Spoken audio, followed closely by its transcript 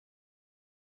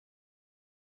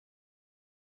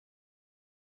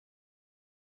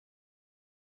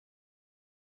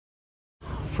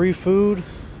Free food,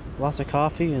 lots of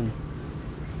coffee, and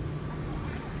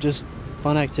just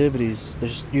fun activities.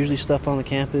 There's usually stuff on the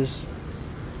campus.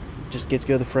 Just get to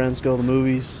go with friends, go to the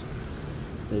movies.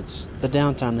 It's the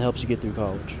downtime that helps you get through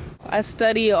college. I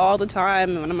study all the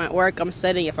time. When I'm at work, I'm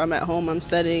studying. If I'm at home, I'm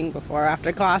studying. Before or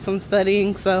after class, I'm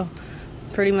studying. So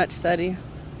pretty much study.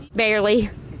 Barely.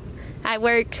 I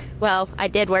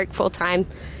did work full-time,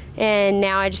 and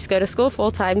now I just go to school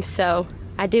full-time. So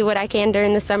I do what I can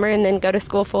during the summer and then go to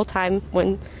school full-time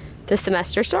when the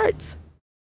semester starts.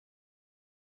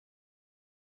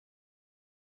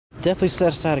 Definitely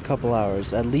set aside a couple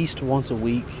hours, at least once a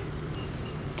week,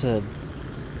 to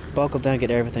buckle down and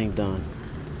get everything done.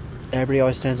 Everybody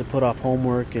always tends to put off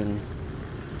homework and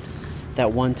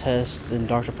that one test in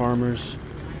Dr. Farmer's.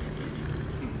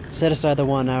 Set aside the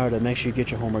 1 hour to make sure you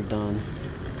get your homework done.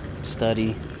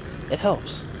 Study. It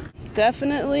helps.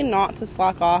 Definitely not to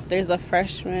slack off. There's a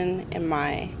freshman in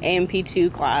my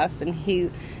AMP2 class, and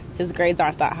his grades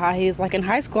aren't that high. He's like, in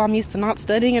high school, I'm used to not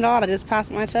studying at all. I just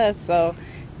passed my test. So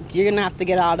you're going to have to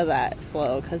get out of that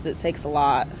flow because it takes a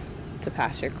lot to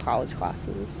pass your college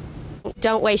classes.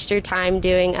 Don't waste your time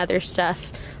doing other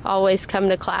stuff. Always come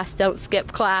to class. Don't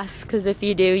skip class, because if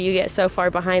you do, you get so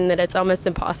far behind that it's almost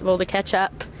impossible to catch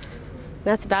up.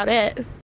 That's about it.